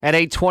At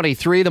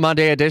 8:23, the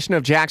Monday edition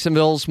of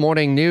Jacksonville's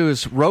Morning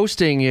News.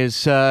 Roasting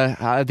is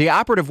the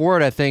operative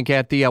word, I think,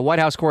 at the White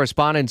House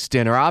Correspondents'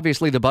 Dinner.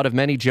 Obviously, the butt of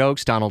many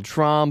jokes, Donald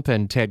Trump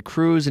and Ted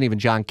Cruz and even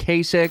John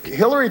Kasich.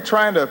 Hillary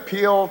trying to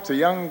appeal to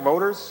young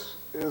voters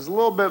is a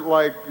little bit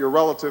like your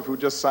relative who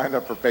just signed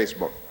up for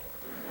Facebook.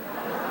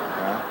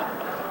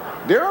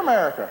 Dear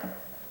America,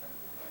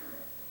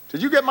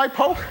 did you get my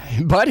poke?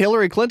 But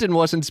Hillary Clinton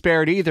wasn't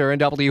spared either,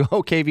 and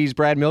WOKV's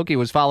Brad Mielke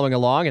was following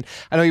along. And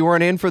I know you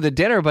weren't in for the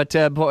dinner, but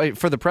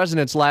for the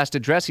president's last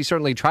address, he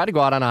certainly tried to go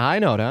out on a high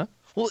note, huh?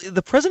 Well,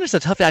 the president's a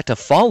tough act to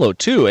follow,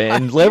 too,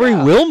 and Larry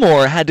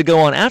Wilmore had to go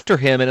on after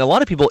him, and a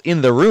lot of people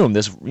in the room,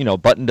 this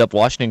buttoned-up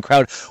Washington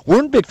crowd,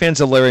 weren't big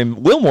fans of Larry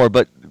Wilmore,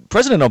 but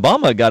President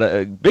Obama got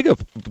a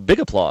big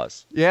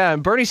applause. Yeah,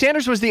 and Bernie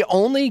Sanders was the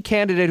only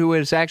candidate who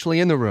was actually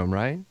in the room,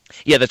 right?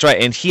 Yeah, that's right.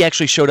 And he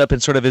actually showed up in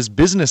sort of his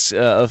business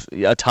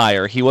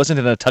attire. He wasn't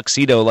in a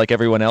tuxedo like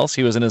everyone else.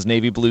 He was in his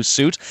navy blue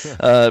suit.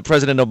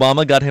 President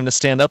Obama got him to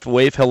stand up,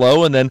 wave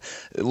hello, and then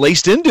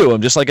laced into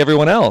him just like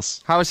everyone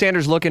else. How is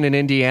Sanders looking in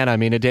Indiana? I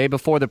mean, a day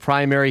before the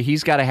primary,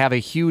 he's got to have a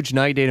huge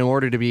night in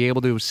order to be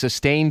able to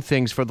sustain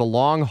things for the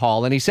long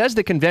haul. And he says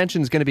the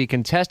convention's going to be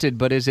contested,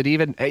 but is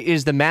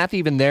the math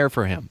even there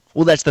for him?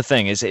 Well, that's the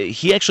thing, is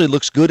he actually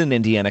looks good in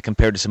Indiana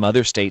compared to some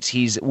other states.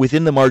 He's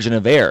within the margin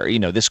of error.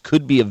 This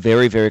could be a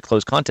very, very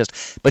close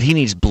contest, but he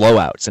needs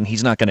blowouts, and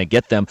he's not going to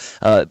get them.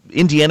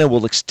 Indiana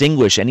will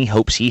extinguish any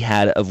hopes he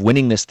had of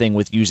winning this thing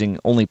with using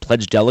only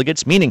pledged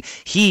delegates, meaning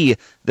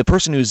the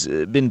person who's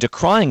been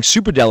decrying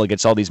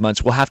superdelegates all these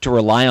months, will have to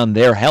rely on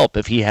their help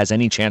if he has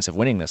any chance of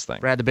winning this thing.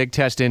 Brad, the big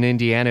test in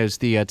Indiana is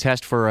the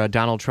test for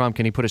Donald Trump.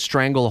 Can he put a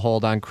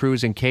stranglehold on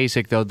Cruz and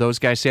Kasich, though those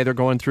guys say they're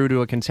going through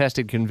to a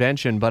contested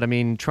convention? But, I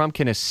mean, Trump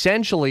can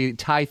essentially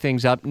tie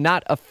things up,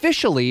 not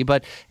officially,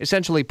 but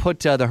essentially put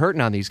the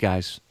hurting on these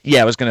guys.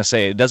 Yeah, I was going to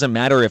say, it doesn't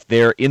matter if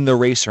they're in the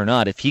race or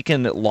not. If he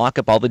can lock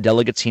up all the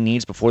delegates he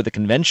needs before the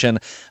convention,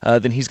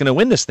 then he's going to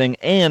win this thing.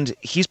 And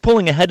he's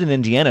pulling ahead in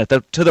Indiana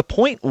to the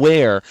point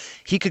where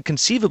he could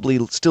conceivably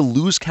still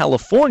lose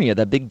California,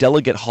 that big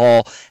delegate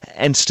haul,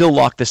 and still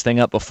lock this thing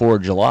up before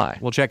July.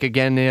 We'll check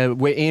again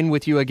in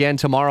with you again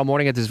tomorrow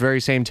morning at this very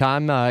same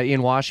time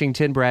in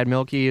Washington. Brad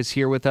Mielke is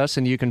here with us,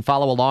 and you can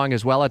follow along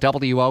as well at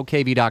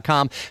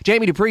WOKV.com.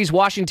 Jamie Dupree's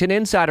Washington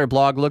Insider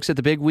blog looks at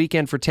the big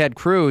weekend for Ted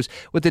Cruz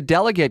with the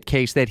delegate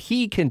case that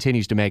he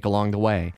continues to make along the way.